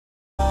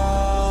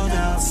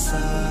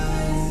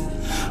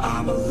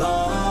I'm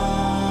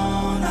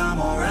alone, I'm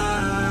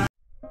alright.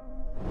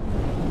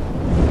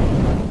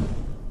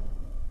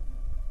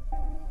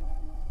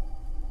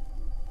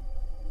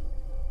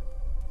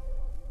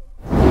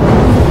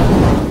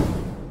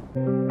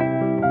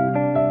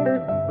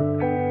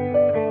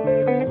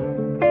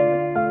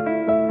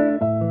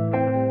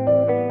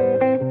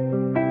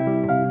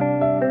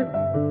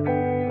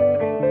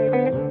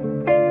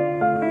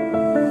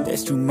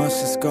 There's too much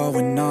that's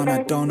going on,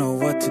 I don't know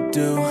what to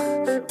do.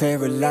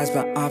 Paralyzed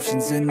by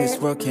options in this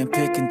world, can't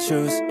pick and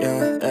choose.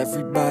 Yeah,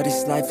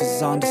 everybody's life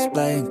is on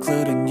display,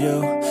 including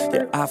you.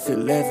 Yeah, I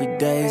feel every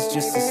day is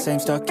just the same,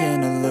 stuck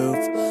in a loop.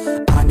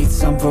 I need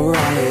some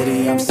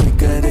variety, I'm sick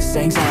of this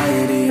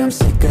anxiety. I'm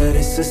sick of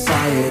this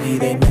society,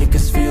 they make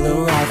us feel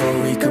a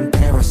rivalry.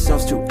 Compare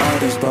ourselves to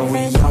others, but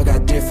we all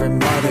got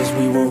different mothers.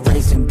 We were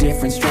raised in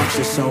different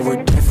structures, so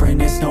we're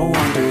different, it's no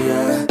wonder,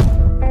 yeah.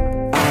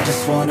 I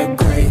just want a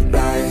great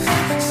life,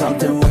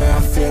 something where I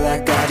feel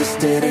like I just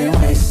didn't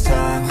waste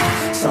time.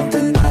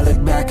 Something I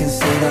look back and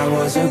say that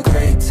was a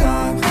great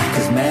time.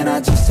 Cause man, I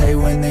just hate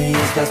when the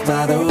years pass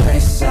by the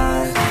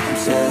wayside. I'm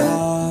so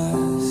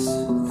lost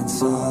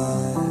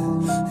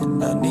inside,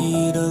 and I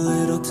need a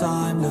little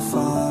time to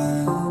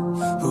find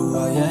who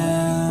I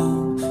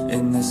am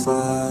in this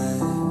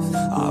life.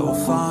 I will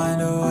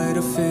find a way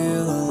to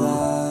feel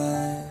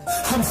alive.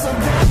 I'm so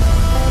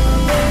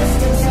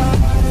lost inside.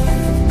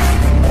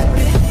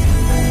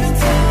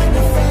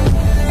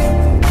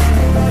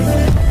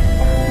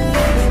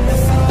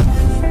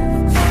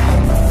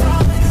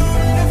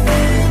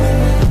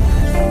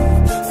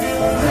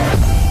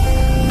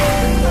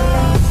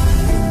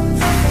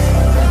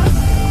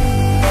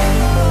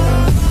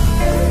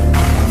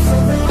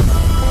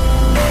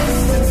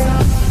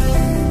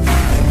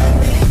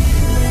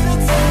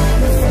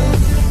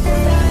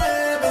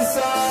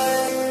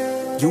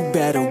 You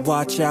better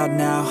watch out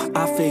now,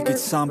 I figured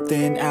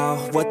something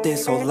out, what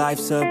this whole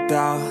life's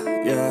about,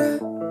 yeah.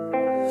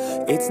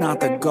 It's not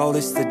the goal,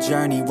 it's the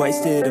journey,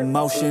 wasted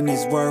emotion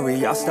is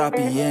worry. I'll stop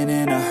being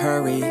in a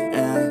hurry,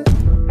 and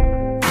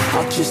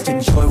I'll just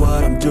enjoy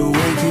what I'm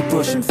doing. Keep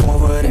pushing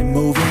forward and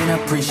moving,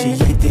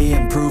 appreciate the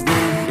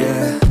improvement,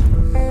 yeah.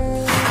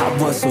 I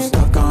was so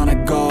stuck on a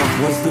goal,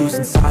 was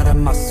losing sight of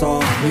my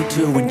soul. Need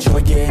to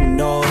enjoy getting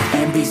old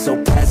and be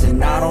so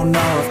present. I don't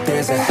know if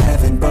there's a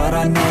heaven, but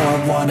I know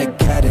I wanna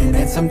get in.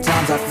 And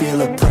sometimes I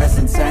feel a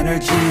presence,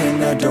 energy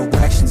in a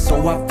direction, so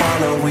I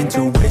follow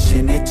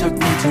intuition. It took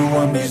me to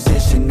a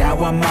musician, now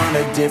I'm on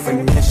a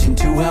different mission,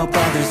 to help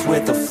others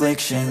with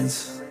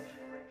afflictions.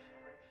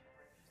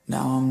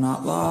 Now I'm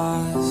not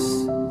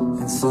lost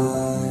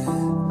inside,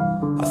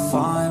 I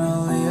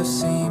finally have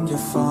seemed to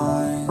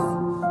find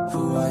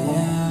who I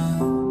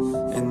am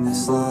in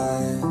this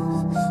life,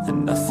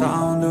 and I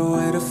found